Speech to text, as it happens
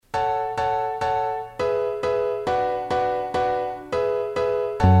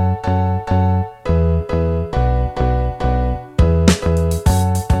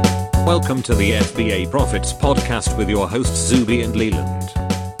Welcome to the FBA Profits Podcast with your hosts Zuby and Leland.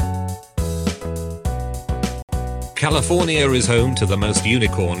 California is home to the most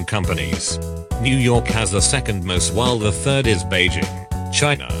unicorn companies. New York has the second most, while the third is Beijing,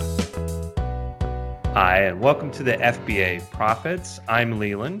 China. Hi, and welcome to the FBA Profits. I'm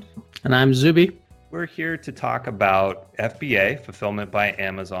Leland. And I'm Zuby. We're here to talk about FBA, Fulfillment by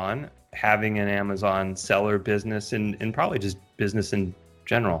Amazon, having an Amazon seller business, and probably just business in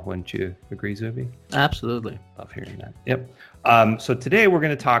general. Wouldn't you agree, Zuby? Absolutely. Love hearing that. Yep. So today we're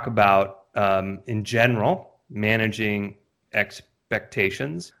going to talk about, in general, managing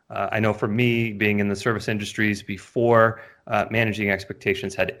expectations. I know for me, being in the service industries before, managing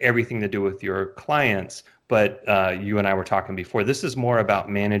expectations had everything to do with your clients. But you and I were talking before, this is more about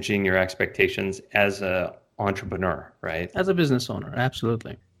managing your expectations as an entrepreneur, right? As a business owner,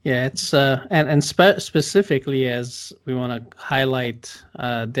 absolutely. Yeah, it's specifically as we want to highlight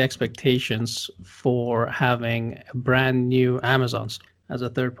the expectations for having a brand new Amazon as a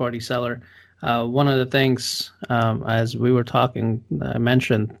third-party seller. One of the things, as we were talking, I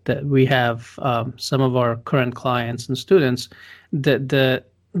mentioned that we have some of our current clients and students that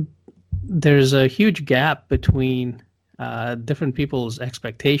there's a huge gap between different people's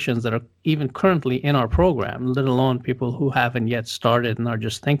expectations that are even currently in our program, let alone people who haven't yet started and are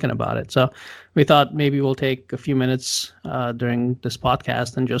just thinking about it. So we thought maybe we'll take a few minutes during this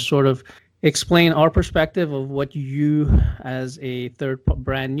podcast and just sort of explain our perspective of what you as a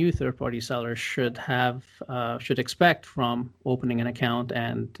brand new third-party seller should expect from opening an account,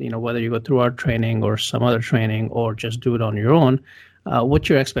 and whether you go through our training or some other training or just do it on your own. What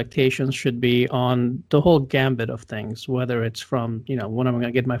your expectations should be on the whole gambit of things, whether it's from, when am I going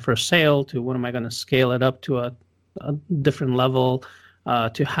to get my first sale, to when am I going to scale it up to a different level,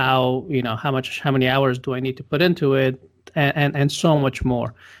 to how many hours do I need to put into it, and so much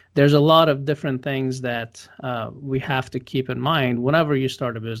more. There's a lot of different things that we have to keep in mind whenever you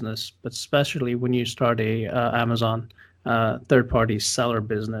start a business, but especially when you start a Amazon third-party seller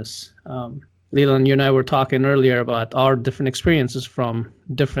business. Leland, you and I were talking earlier about our different experiences from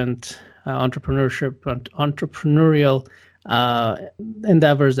different entrepreneurial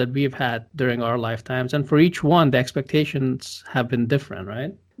endeavors that we've had during our lifetimes. And for each one, the expectations have been different,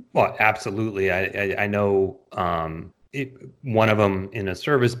 right? Well, absolutely. I know one of them in a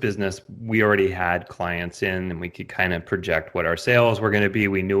service business, we already had clients in and we could kind of project what our sales were going to be.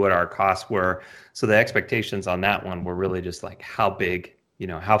 We knew what our costs were. So the expectations on that one were really just like how big,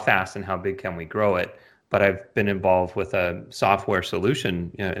 how fast and how big can we grow it? But I've been involved with a software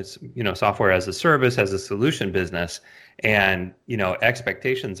solution, it's, software as a service, as a solution business. And,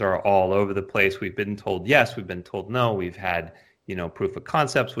 expectations are all over the place. We've been told yes, we've been told no. We've had, proof of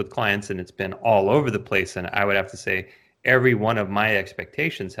concepts with clients, and it's been all over the place. And I would have to say every one of my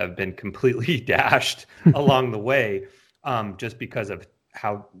expectations have been completely dashed along the way, just because of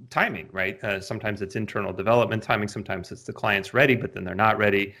how timing, right? Sometimes it's internal development timing. Sometimes it's the client's ready, but then they're not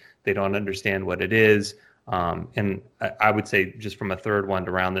ready. They don't understand what it is. And I would say, just from a third one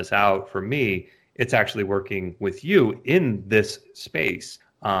to round this out, for me, it's actually working with you in this space.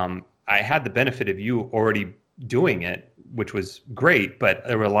 I had the benefit of you already doing it, which was great, but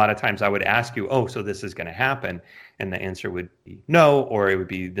there were a lot of times I would ask you, oh, so this is going to happen. And the answer would be no, or it would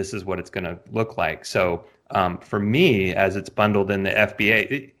be, this is what it's going to look like. So for me, as it's bundled in the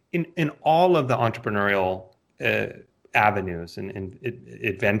FBA, in all of the entrepreneurial avenues and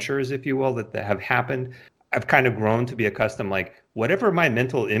adventures, if you will, that have happened, I've kind of grown to be accustomed, like whatever my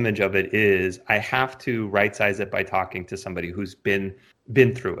mental image of it is, I have to right size it by talking to somebody who's been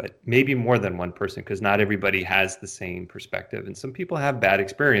through it, maybe more than one person, because not everybody has the same perspective, and some people have bad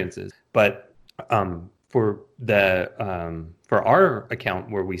experiences. But for our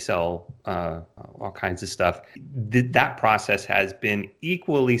account where we sell all kinds of stuff, that process has been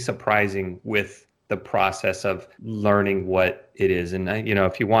equally surprising with the process of learning what it is. And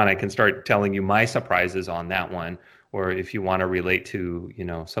if you want, I can start telling you my surprises on that one, or if you want to relate to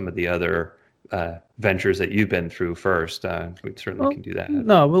some of the other ventures that you've been through first, we certainly can do that.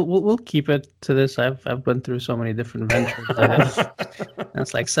 No, we'll keep it to this. I've been through so many different ventures.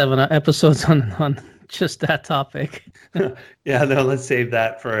 That's like 7 episodes on just that topic. Yeah, no, let's save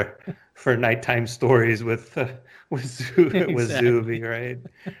that for nighttime stories with Zuby, right?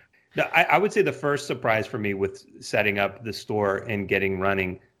 No, I would say the first surprise for me with setting up the store and getting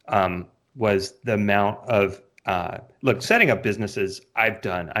running was the amount of setting up businesses I've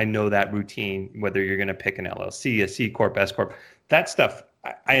done. I know that routine, whether you're going to pick an LLC, a C Corp, S Corp, that stuff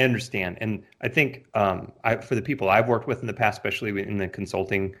I understand. And I think for the people I've worked with in the past, especially in the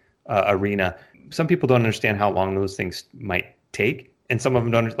consulting arena, some people don't understand how long those things might take. and some of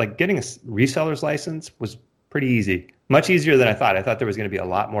them don't. Like getting a reseller's license was pretty easy, much easier than I thought. I thought there was going to be a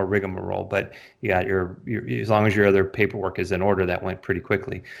lot more rigmarole, but you got your as long as your other paperwork is in order, that went pretty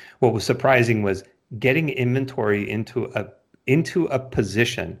quickly. What was surprising was getting inventory into a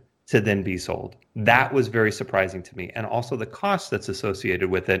position to then be sold. That was very surprising to me, and also the cost that's associated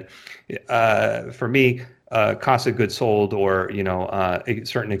with it. For me, cost of goods sold or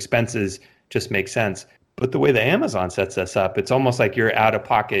certain expenses just make sense. But the way that Amazon sets us up, it's almost like you're out of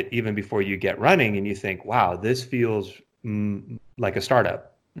pocket even before you get running, and you think, "Wow, this feels like a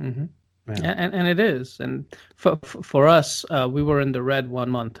startup." Mm-hmm. Yeah. And it is. And for us, we were in the red 1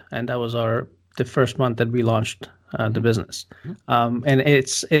 month, and that was the first month that we launched the business. And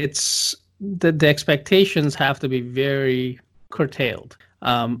it's the expectations have to be very curtailed.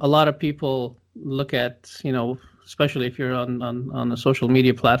 A lot of people look at, especially if you're on a social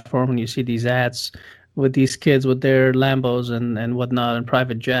media platform and you see these ads with these kids with their Lambos and whatnot and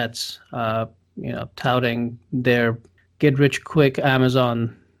private jets, touting their get rich quick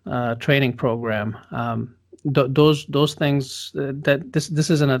Amazon training program. Those things that this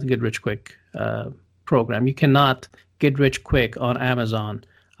isn't a get rich quick program. You cannot get rich quick on Amazon.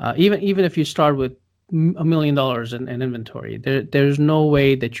 Even if you start with $1 million in inventory, there's no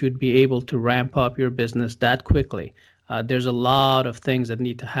way that you'd be able to ramp up your business that quickly. There's a lot of things that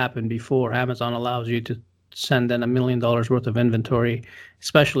need to happen before Amazon allows you to send in $1 million worth of inventory,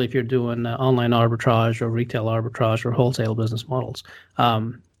 especially if you're doing online arbitrage or retail arbitrage or wholesale business models.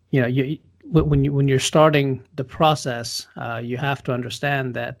 When you're starting the process, you have to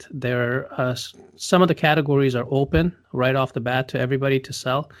understand that some of the categories are open right off the bat to everybody to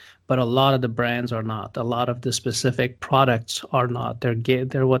sell, but a lot of the brands are not. A lot of the specific products are not.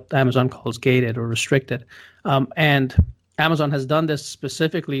 They're what Amazon calls gated or restricted. And Amazon has done this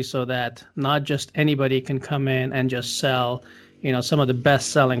specifically so that not just anybody can come in and just sell, some of the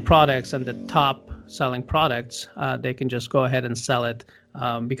best-selling products and the top-selling products. They can just go ahead and sell it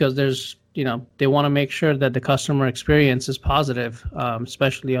because they want to make sure that the customer experience is positive,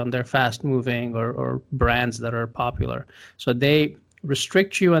 especially on their fast-moving or brands that are popular. So they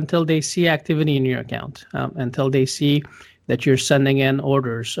restrict you until they see activity in your account, until they see that you're sending in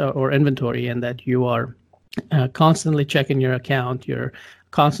orders or inventory and that you are constantly checking your account. You're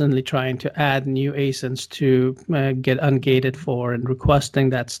constantly trying to add new ASINs to get ungated for and requesting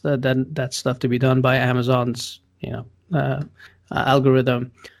that stuff to be done by Amazon's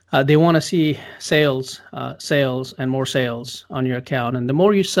algorithm. They want to see sales, and more sales on your account. And the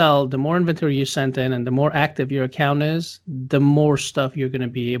more you sell, the more inventory you sent in, and the more active your account is, the more stuff you're going to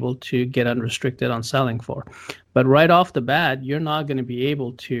be able to get unrestricted on selling for. But right off the bat, you're not going to be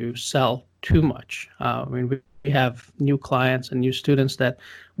able to sell too much. We have new clients and new students that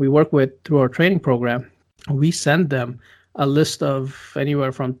we work with through our training program. We send them a list of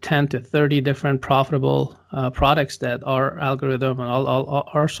anywhere from 10 to 30 different profitable products that our algorithm and all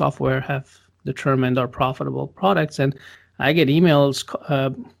our software have determined are profitable products. And I get emails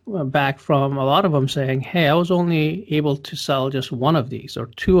back from a lot of them saying, hey, I was only able to sell just one of these or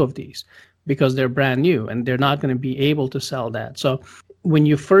two of these because they're brand new and they're not going to be able to sell that. So when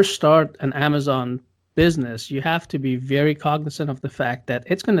you first start an Amazon business, you have to be very cognizant of the fact that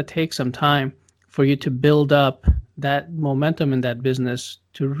it's going to take some time for you to build up that momentum in that business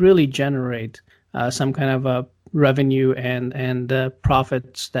to really generate some kind of a revenue and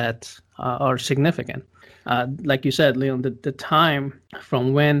profits that are significant. Like you said, Leon, the time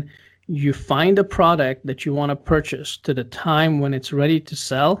from when you find a product that you want to purchase to the time when it's ready to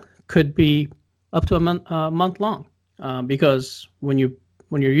sell could be up to a month long. Because when you're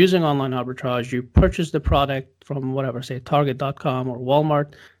using online arbitrage, you purchase the product from whatever, say Target.com or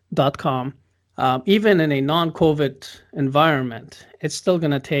Walmart.com. Even in a non-COVID environment, it's still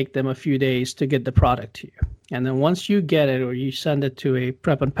going to take them a few days to get the product to you. And then once you get it or you send it to a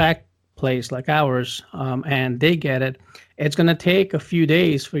prep and pack place like ours, and they get it, it's going to take a few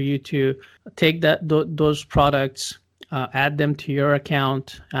days for you to take those products, add them to your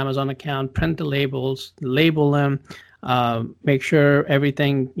account, Amazon account, print the labels, label them, make sure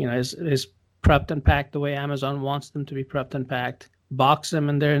everything is prepped and packed the way Amazon wants them to be prepped and packed. Box them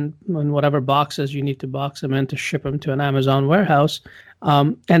in there in whatever boxes you need to box them in to ship them to an Amazon warehouse,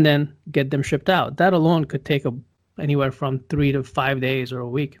 and then get them shipped out. That alone could take anywhere from 3 to 5 days or a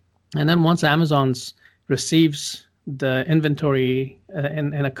week. And then once Amazon receives the inventory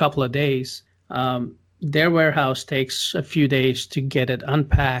in a couple of days, their warehouse takes a few days to get it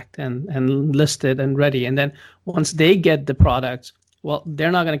unpacked and listed and ready. And then once they get the products, well,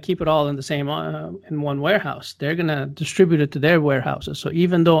 they're not going to keep it all in the same in one warehouse. They're going to distribute it to their warehouses. So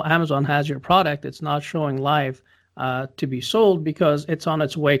even though Amazon has your product, it's not showing live to be sold because it's on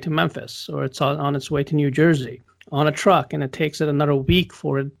its way to Memphis or it's on its way to New Jersey on a truck, and it takes it another week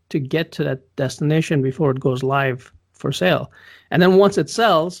for it to get to that destination before it goes live for sale. And then once it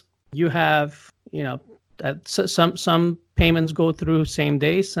sells, you have, that some payments go through same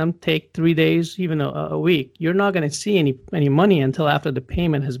day, some take 3 days, even a week. You're not going to see any money until after the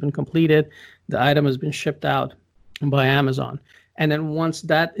payment has been completed, the item has been shipped out by Amazon. And then once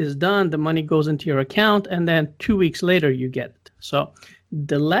that is done, the money goes into your account, and then 2 weeks later you get it. So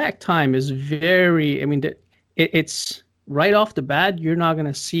the lag time is it's right off the bat, you're not going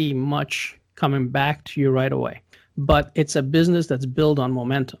to see much coming back to you right away. But it's a business that's built on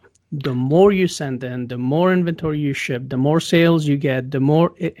momentum. The more you send in, the more inventory you ship, the more sales you get, the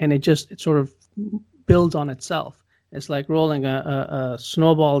more, it sort of builds on itself. It's like rolling a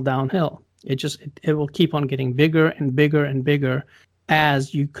snowball downhill. It will keep on getting bigger and bigger and bigger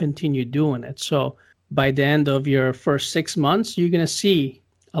as you continue doing it. So by the end of your first 6 months, you're going to see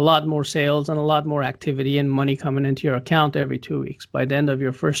a lot more sales and a lot more activity and money coming into your account every 2 weeks. By the end of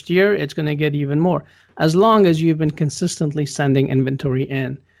your first year, it's going to get even more, as long as you've been consistently sending inventory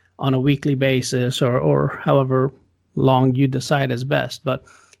in on a weekly basis or however long you decide is best. But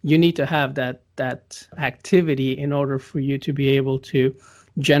you need to have that activity in order for you to be able to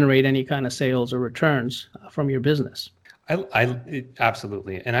generate any kind of sales or returns from your business.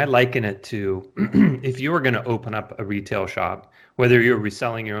 Absolutely. And I liken it to if you were going to open up a retail shop, whether you're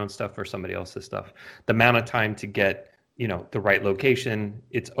reselling your own stuff or somebody else's stuff, the amount of time to get, the right location,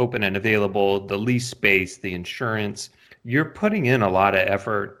 it's open and available, the lease space, the insurance, you're putting in a lot of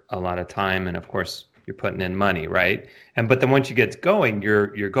effort, a lot of time, and of course you're putting in money, right? But then once you get going,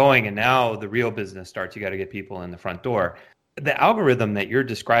 you're going, and now the real business starts. You got to get people in the front door. The algorithm that you're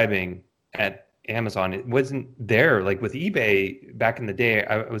describing at Amazon, it wasn't there. Like with eBay back in the day,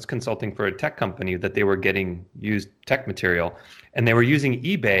 I was consulting for a tech company that they were getting used tech material, and they were using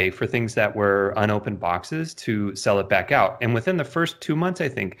eBay for things that were unopened boxes to sell it back out. And within the first 2 months, I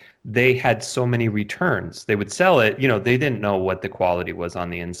think they had so many returns. They would sell it, they didn't know what the quality was on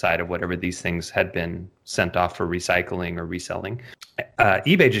the inside of whatever these things had been sent off for recycling or reselling.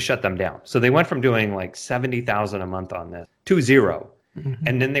 eBay just shut them down. So they went from doing like 70,000 a month on this to zero. Mm-hmm.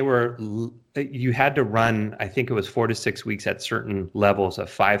 And then you had to run, I think it was 4 to 6 weeks at certain levels of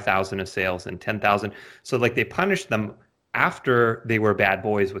 5,000 of sales and 10,000. So like they punished them after they were bad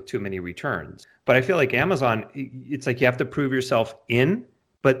boys with too many returns. But I feel like Amazon, it's like you have to prove yourself in,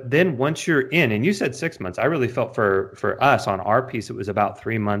 but then once you're in, and you said 6 months, I really felt for us on our piece, it was about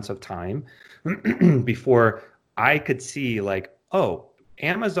 3 months of time before I could see like, oh,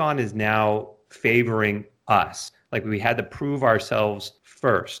 Amazon is now favoring us. Like we had to prove ourselves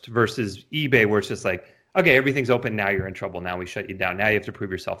first versus eBay, where it's just like, okay, everything's open. Now you're in trouble. Now we shut you down. Now you have to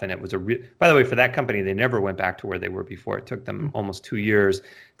prove yourself. And it was by the way, for that company, they never went back to where they were before. It took them almost 2 years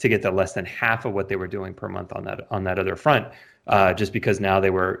to get to less than half of what they were doing per month on that other front, just because now they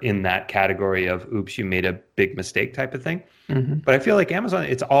were in that category of, oops, you made a big mistake type of thing. Mm-hmm. But I feel like Amazon,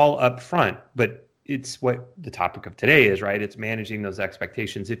 it's all up front, but it's what the topic of today is, right? It's managing those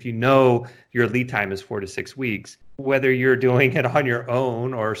expectations. If you know your lead time is 4 to 6 weeks, whether you're doing it on your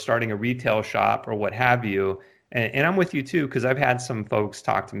own or starting a retail shop or what have you, and I'm with you too, because I've had some folks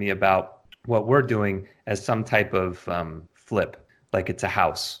talk to me about what we're doing as some type of flip, like it's a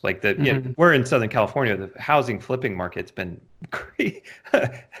house. Like we're in Southern California, the housing flipping market's been great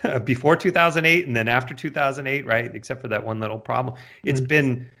before 2008 and then after 2008, right? Except for that one little problem. It's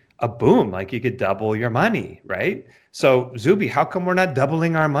been a boom, like you could double your money, right? So Zuby, how come we're not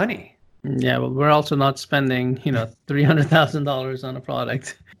doubling our money? Yeah, well, we're also not spending, $300,000 on a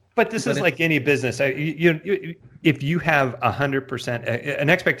product. But this is like any business. If you have 100%, an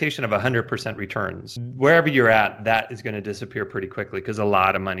expectation of 100% returns, wherever you're at, that is going to disappear pretty quickly because a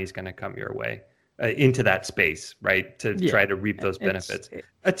lot of money is going to come your way into that space, right? To try to reap those benefits.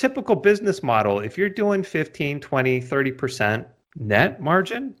 A typical business model, if you're doing 15, 20, 30% net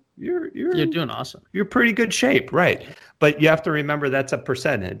margin, you're doing awesome. You're pretty good shape, right? But you have to remember that's a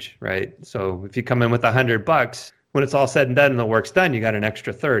percentage, right? So if you come in with $100, when it's all said and done and the work's done, you got an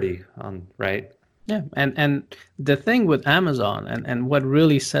extra 30 on, right? Yeah, and the thing with Amazon and what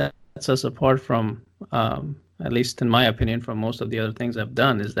really sets us apart from, at least in my opinion, from most of the other things I've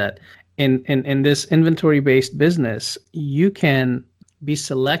done, is that in this inventory-based business, you can be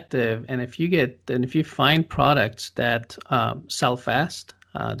selective, and if you find products that sell fast,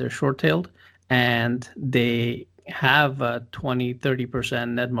 they're short-tailed, and they have 20-30%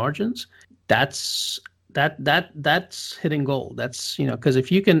 net margins, that's hitting gold. That's because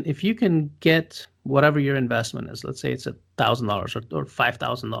if you can get whatever your investment is, let's say it's $1,000 or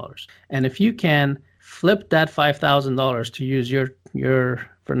 $5,000, and if you can flip that $5,000 to use your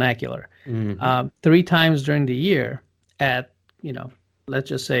vernacular 3 times during the year at, let's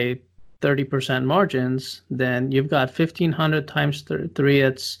just say 30% margins, then you've got 1,500 times 3.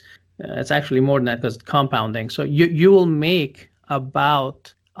 It's actually more than that because it's compounding. So you will make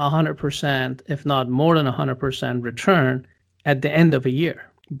about 100%, if not more than 100% return at the end of a year.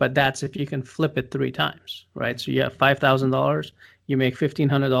 But that's if you can flip it 3 times, right? So you have $5,000, you make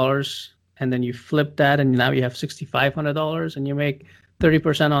 $1,500, and then you flip that, and now you have $6,500, and you make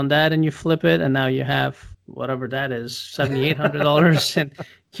 30% on that, and you flip it, and now you have whatever that is, $7,800, and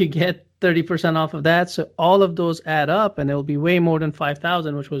you get 30% off of that. So all of those add up, and it will be way more than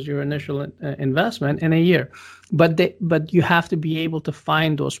 $5,000, which was your initial investment in a year. But you have to be able to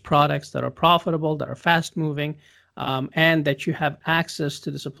find those products that are profitable, that are fast moving, and that you have access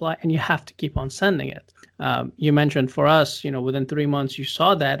to the supply, and you have to keep on sending it. You mentioned for us, within 3 months you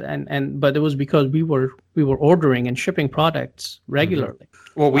saw that, but it was because we were ordering and shipping products regularly.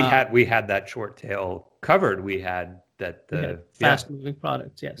 Well, we had that short tail covered. We had that fast moving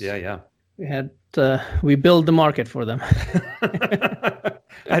products. Yes. Yeah. We build the market for them.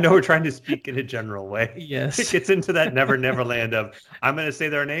 I know we're trying to speak in a general way. Yes. It gets into that never land of, I'm going to say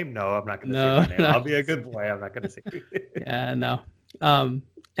their name. No, I'm not going to say their name. I'll be a good boy. I'm not going to say. Yeah, no.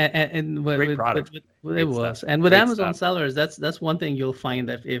 And great product. It was. And with Amazon sellers, that's one thing you'll find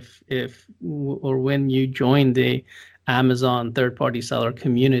that if or when you join the Amazon third-party seller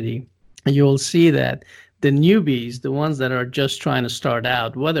community, you'll see that the newbies, the ones that are just trying to start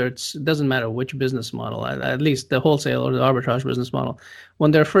out, it doesn't matter which business model, at least the wholesale or the arbitrage business model, when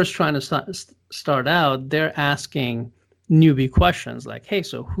they're first trying to start out, they're asking newbie questions like, hey,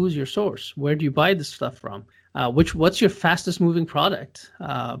 so who's your source? Where do you buy this stuff from? What's your fastest moving product?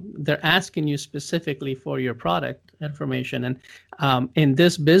 They're asking you specifically for your product information. And in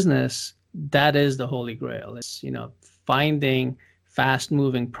this business, that is the holy grail. It's, finding fast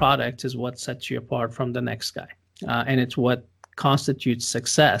moving products is what sets you apart from the next guy. And it's what constitutes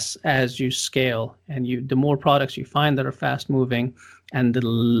success as you scale. And the more products you find that are fast moving and the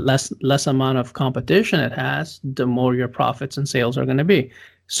less amount of competition it has, the more your profits and sales are going to be.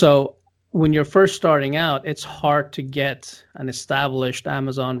 So when you're first starting out, it's hard to get an established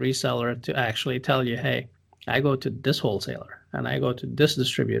Amazon reseller to actually tell you, hey, I go to this wholesaler and I go to this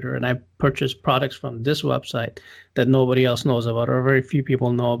distributor and I purchase products from this website that nobody else knows about or very few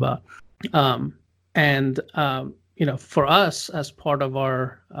people know about. For us, as part of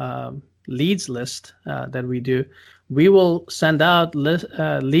our leads list that we do, we will send out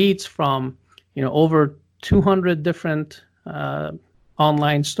leads from over 200 different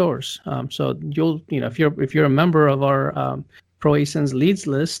online stores. So you'll if you're a member of our ProASIN's leads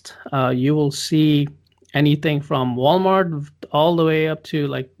list, you will see anything from Walmart all the way up to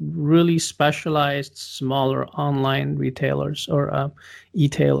like really specialized smaller online retailers or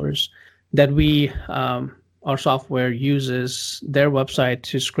e-tailers that our software uses their website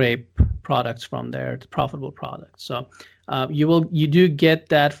to scrape products from there, profitable products. So you do get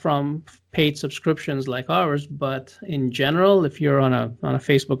that from paid subscriptions like ours, but in general, if you're on a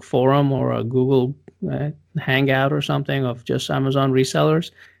Facebook forum or a Google Hangout or something of just Amazon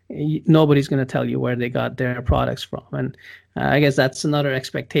resellers, nobody's going to tell you where they got their products from. And I guess that's another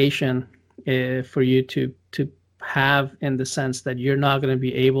expectation for you to have, in the sense that you're not going to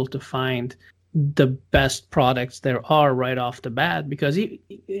be able to find the best products there are right off the bat, because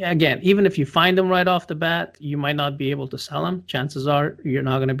again, even if you find them right off the bat, you might not be able to sell them. Chances are you're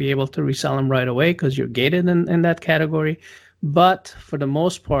not going to be able to resell them right away because you're gated in that category. But for the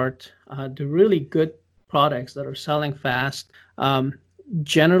most part, the really good products that are selling fast,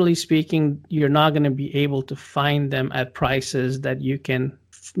 generally speaking, you're not going to be able to find them at prices that it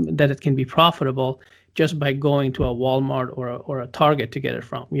can be profitable just by going to a Walmart or a Target to get it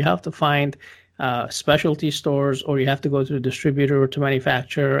from. You have to find specialty stores, or you have to go to a distributor or to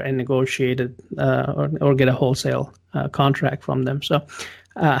manufacturer and negotiate it or get a wholesale contract from them. So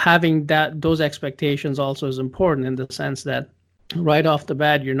having those expectations also is important, in the sense that right off the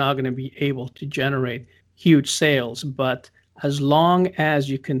bat, you're not going to be able to generate huge sales. But as long as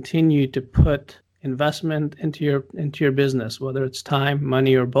you continue to put investment into your business, whether it's time,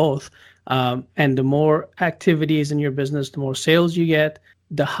 money, or both, and the more activities in your business, the more sales you get,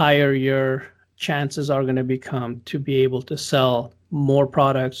 the higher your chances are going to become to be able to sell more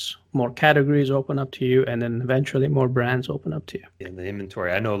products, more categories open up to you, and then eventually more brands open up to you. In the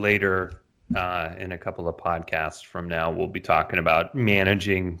inventory, I know later in a couple of podcasts from now, we'll be talking about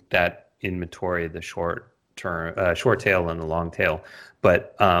managing that inventory, the short tail and the long tail.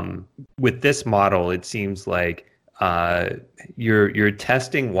 But with this model, it seems like you're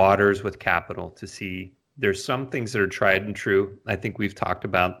testing waters with capital to see. There's some things that are tried and true. I think we've talked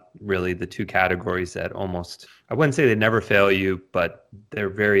about really the two categories that almost, I wouldn't say they never fail you, but they're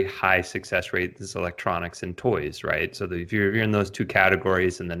very high success rate. This is electronics and toys, right? So if you're in those two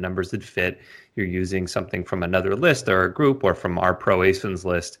categories and the numbers that fit, you're using something from another list or a group or from our Pro ASINs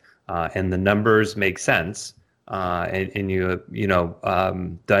list, and the numbers make sense, and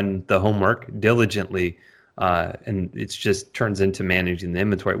done the homework diligently. And it's just turns into managing the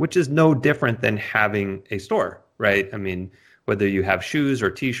inventory, which is no different than having a store, right? I mean, whether you have shoes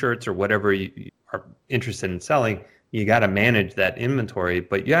or T-shirts or whatever you are interested in selling, you got to manage that inventory.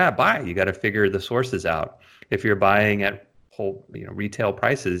 But you got to figure the sources out. If you're buying at retail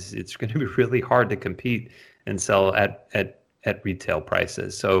prices, it's going to be really hard to compete and sell at retail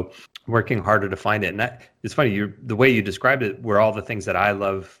prices. So working harder to find it. And it's funny, the way you described it were all the things that I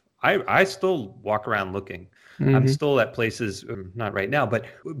love. I still walk around looking. Mm-hmm. I'm still at places, not right now, but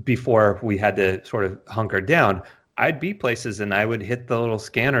before we had to sort of hunker down, I'd be places and I would hit the little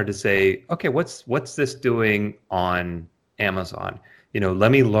scanner to say, okay, what's this doing on Amazon?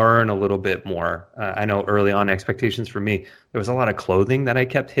 Let me learn a little bit more. I know early on expectations for me, there was a lot of clothing that I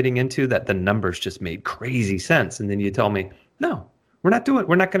kept hitting into that the numbers just made crazy sense. And then you tell me, no, we're not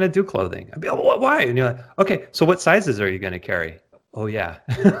going to do clothing. I'd be, oh, why? And you're like, okay, so what sizes are you going to carry? Oh yeah.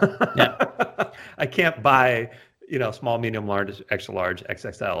 Yeah. I can't buy, small, medium, large, extra large,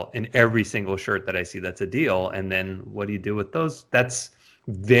 XXL in every single shirt that I see that's a deal. And then what do you do with those? That's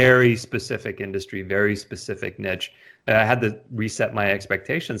very specific industry, very specific niche. I had to reset my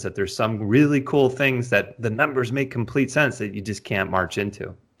expectations that there's some really cool things that the numbers make complete sense that you just can't march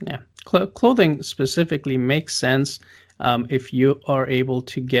into. Yeah. Clothing specifically makes sense if you are able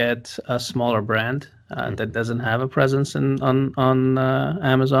to get a smaller brand that doesn't have a presence on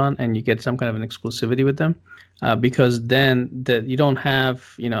Amazon, and you get some kind of an exclusivity with them, because then you don't have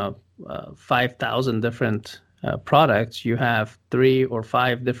 5,000 different products. You have 3 or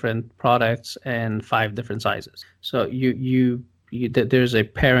 5 different products and 5 different sizes. So there's a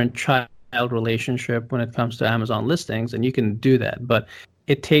parent-child relationship when it comes to Amazon listings, and you can do that, but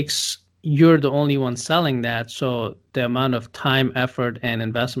it takes. You're the only one selling that, so the amount of time, effort, and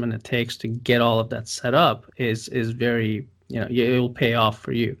investment it takes to get all of that set up is very, it will pay off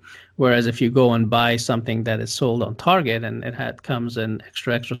for you. Whereas if you go and buy something that is sold on Target and it comes in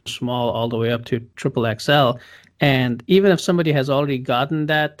extra small all the way up to triple XL, and even if somebody has already gotten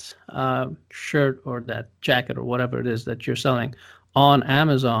that shirt or that jacket or whatever it is that you're selling on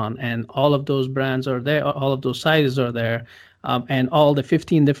Amazon, and all of those brands are there, all of those sizes are there, and all the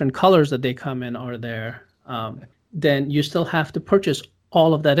 15 different colors that they come in are there, then you still have to purchase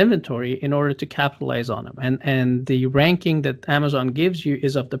all of that inventory in order to capitalize on them. And the ranking that Amazon gives you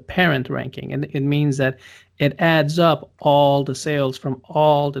is of the parent ranking. And it means that it adds up all the sales from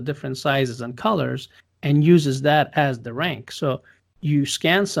all the different sizes and colors and uses that as the rank. So you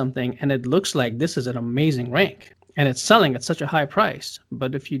scan something and it looks like this is an amazing rank, and it's selling at such a high price.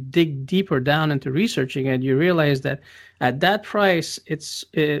 But if you dig deeper down into researching it, you realize that at that price, it's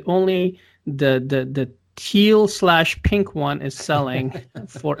only the teal/pink one is selling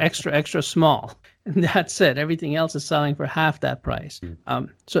for extra small. And that's it. Everything else is selling for half that price.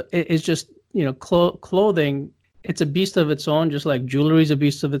 So it's just, clothing, it's a beast of its own, just like jewelry is a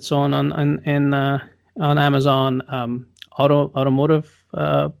beast of its own on Amazon. Automotive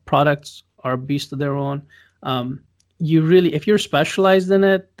products are a beast of their own. If you're specialized in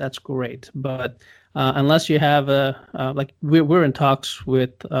it, that's great. But unless you have we're in talks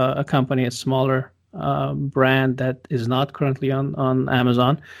with a company, a smaller brand that is not currently on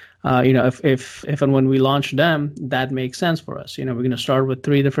Amazon. If and when we launch them, that makes sense for us. We're going to start with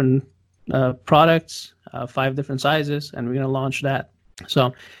 3 different products, 5 different sizes, and we're going to launch that.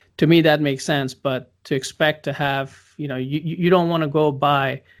 So to me, that makes sense. But to expect to have, you don't want to go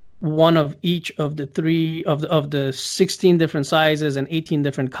buy one of each of the 3 of the 16 different sizes and 18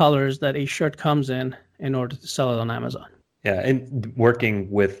 different colors that a shirt comes in order to sell it on Amazon. Yeah, and working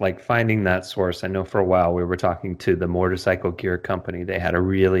with finding that source. I know for a while we were talking to the motorcycle gear company. They had a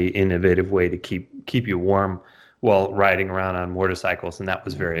really innovative way to keep you warm while riding around on motorcycles, and that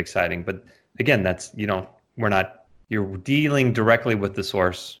was very exciting. But again, you're dealing directly with the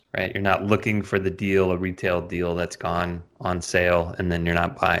source, right? You're not looking for the deal, a retail deal that's gone on sale, and then you're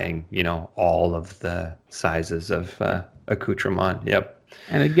not buying, all of the sizes of accoutrement. Yep.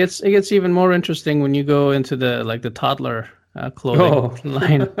 And it gets even more interesting when you go into the toddler clothing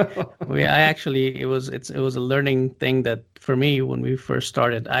line. It was a learning thing that for me when we first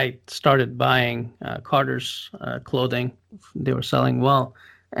started. I started buying Carter's clothing. They were selling well,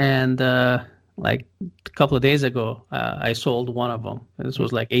 and like a couple of days ago, I sold one of them. This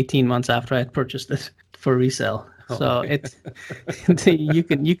was like 18 months after I had purchased it for resale. So you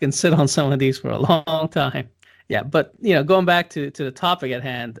can sit on some of these for a long time. Yeah, but going back to the topic at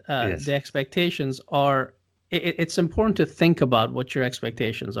hand, yes. The expectations are. It's important to think about what your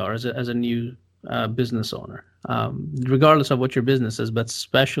expectations are as a new business owner, regardless of what your business is, but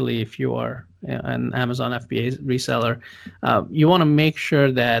especially if you are an Amazon FBA reseller. You want to make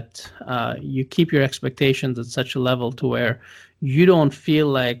sure that you keep your expectations at such a level to where you don't feel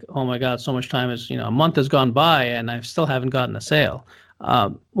like, oh my God, so much time is, a month has gone by and I still haven't gotten a sale.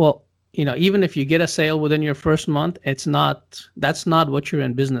 Even if you get a sale within your first month, that's not what you're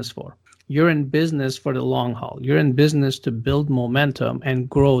in business for. You're in business for the long haul. You're in business to build momentum and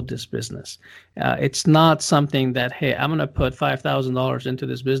grow this business. It's not something that, hey, I'm going to put $5,000 into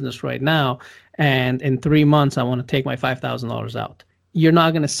this business right now, and in 3 months, I want to take my $5,000 out. You're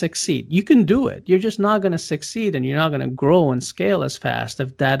not going to succeed. You can do it. You're just not going to succeed, and you're not going to grow and scale as fast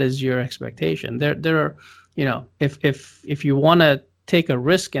if that is your expectation. There are, if you want to take a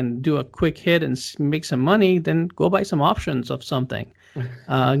risk and do a quick hit and make some money, then go buy some options of something.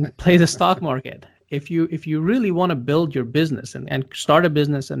 Play the stock market. If you really want to build your business and start a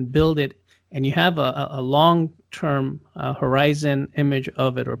business and build it, and you have a long-term horizon image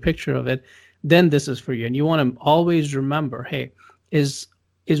of it or picture of it, then this is for you. And you want to always remember, hey, is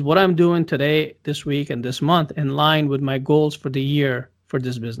what I'm doing today, this week, and this month in line with my goals for the year for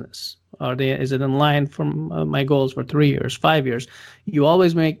this business? Is it in line from my goals for 3 years, 5 years? You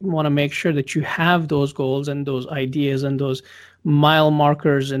always want to make sure that you have those goals and those ideas and those mile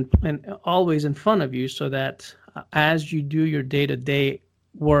markers and always in front of you, so that as you do your day-to-day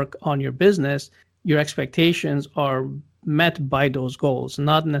work on your business, your expectations are met by those goals,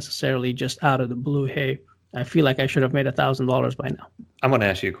 not necessarily just out of the blue. Hey, I feel like I should have made $1,000 by now. I'm going to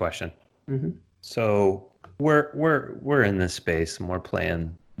ask you a question. Mm-hmm. So we're in this space and we're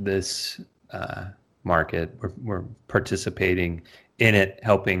playing this market. We're participating in it,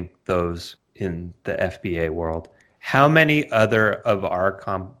 helping those in the FBA world. How many other of our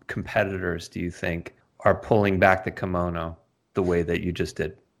competitors do you think are pulling back the kimono the way that you just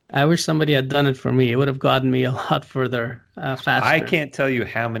did? I wish somebody had done it for me. It would have gotten me a lot further faster. I can't tell you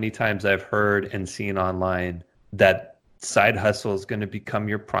how many times I've heard and seen online that side hustle is going to become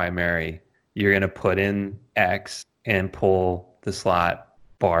your primary. You're going to put in X and pull the slot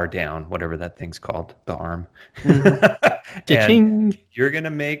bar down, whatever that thing's called, the arm. And you're going to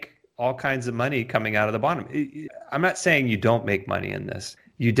make all kinds of money coming out of the bottom. I'm not saying you don't make money in this.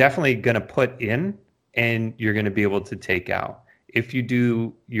 You're definitely going to put in and you're going to be able to take out. If you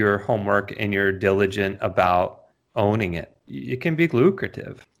do your homework and you're diligent about owning it, it can be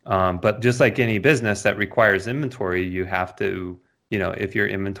lucrative. But just like any business that requires inventory, you have to, if your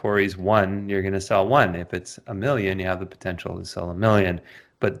inventory is 1, you're going to sell 1. If it's 1 million, you have the potential to sell 1 million.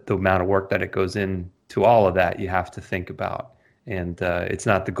 But the amount of work that it goes into all of that, you have to think about. And it's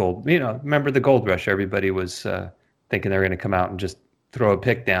not the gold. Remember the gold rush? Everybody was thinking they were going to come out and just throw a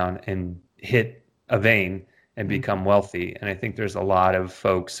pick down and hit a vein and become wealthy. And I think there's a lot of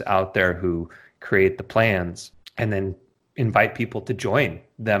folks out there who create the plans and then invite people to join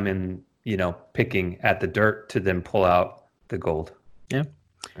them in, picking at the dirt to then pull out the gold. Yeah.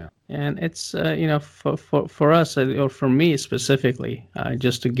 And it's, for us, or for me specifically,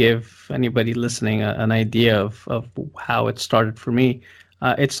 just to give anybody listening an idea of how it started for me.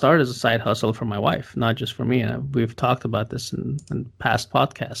 It started as a side hustle for my wife, not just for me. And we've talked about this in past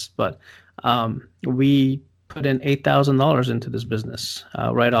podcasts, but we put in $8,000 into this business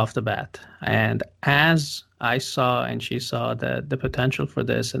right off the bat. And as I saw and she saw the potential for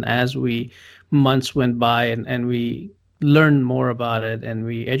this, and as months went by and we learned more about it and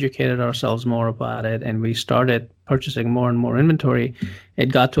we educated ourselves more about it and we started purchasing more and more inventory, it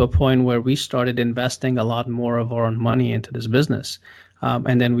got to a point where we started investing a lot more of our own money into this business.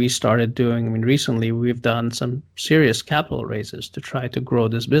 And then we started recently we've done some serious capital raises to try to grow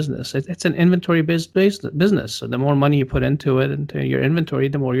this business. It's an inventory-based business. So the more money you put into it, into your inventory,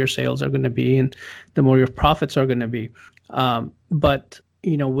 the more your sales are going to be and the more your profits are going to be. But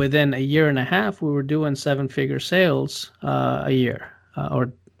within a year and a half, we were doing 7-figure sales a year,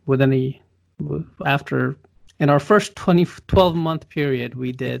 after in our first 12-month period,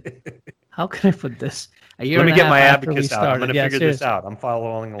 we did. How can I put this? A year Let and me a get half my after we abacus out. started. I'm going to figure this out. I'm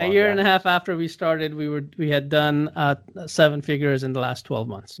following along. A year and a half after we started, we had done 7 figures in the last 12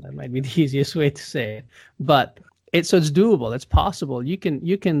 months. That might be the easiest way to say it, but it's doable. It's possible. You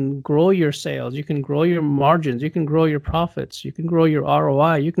can grow your sales. You can grow your margins. You can grow your profits. You can grow your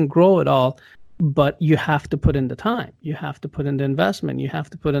ROI. You can grow it all but you have to put in the time, you have to put in the investment, you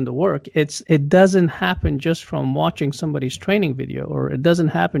have to put in the work. It doesn't happen just from watching somebody's training video, or it doesn't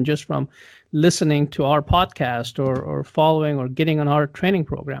happen just from listening to our podcast or following or getting on our training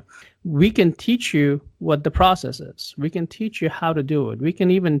program. We can teach you what the process is. We can teach you how to do it. We can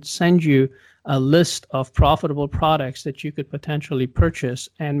even send you a list of profitable products that you could potentially purchase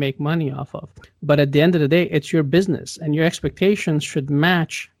and make money off of. But at the end of the day, it's your business, and your expectations should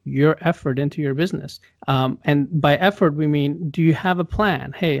match your effort into your business. And by effort, we mean, do you have a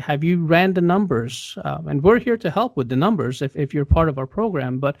plan? Hey, have you ran the numbers? And we're here to help with the numbers if you're part of our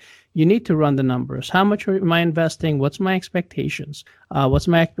program, but you need to run the numbers. How much am I investing? What's my expectations? What's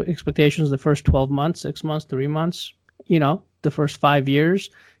my expectations the first 12 months, 6 months, 3 months, the first 5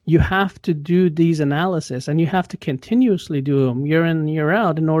 years? You have to do these analysis, and you have to continuously do them year in, year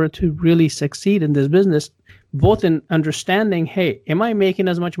out in order to really succeed in this business, both in understanding, hey, am I making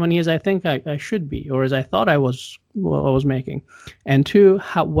as much money as I think I should be, or as I thought I was making? And two,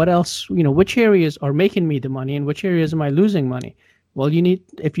 what else, which areas are making me the money and which areas am I losing money? Well,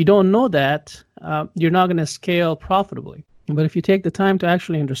 if you don't know that, you're not going to scale profitably. But if you take the time to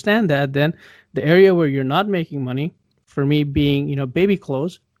actually understand that, then the area where you're not making money, for me being, baby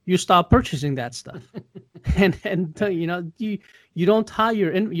clothes, you stop purchasing that stuff. and you don't tie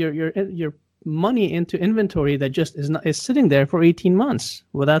your money into inventory that just is sitting there for 18 months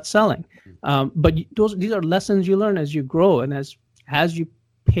without selling. But these are lessons you learn as you grow and as you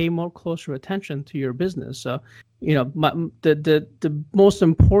pay more closer attention to your business. So, the most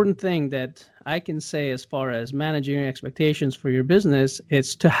important thing that I can say as far as managing your expectations for your business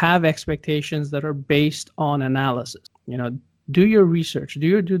is to have expectations that are based on analysis. Do your research, do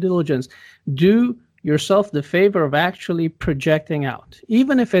your due diligence, do yourself the favor of actually projecting out,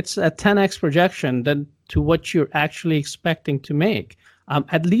 even if it's a 10x projection then to what you're actually expecting to make.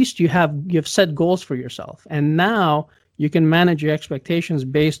 At least you've set goals for yourself, and now you can manage your expectations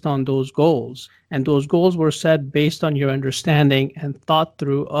based on those goals. And those goals were set based on your understanding and thought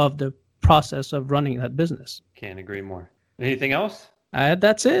through of the process of running that business. Can't agree more. Anything else?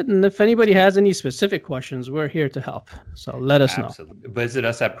 That's it. And if anybody has any specific questions, we're here to help. So let us know. Visit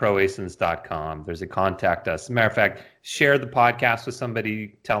us at proasins.com. There's a contact us. As a matter of fact, share the podcast with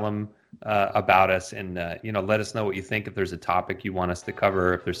somebody, tell them about us, and let us know what you think. If there's a topic you want us to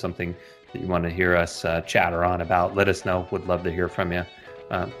cover, if there's something that you want to hear us chatter on about, let us know. Would love to hear from you.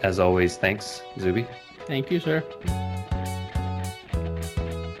 As always, thanks, Zuby. Thank you, sir.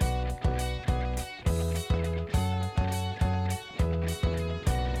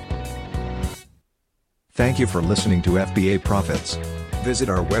 Thank you for listening to FBA Profits. Visit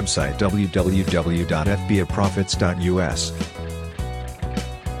our website www.fbaprofits.us.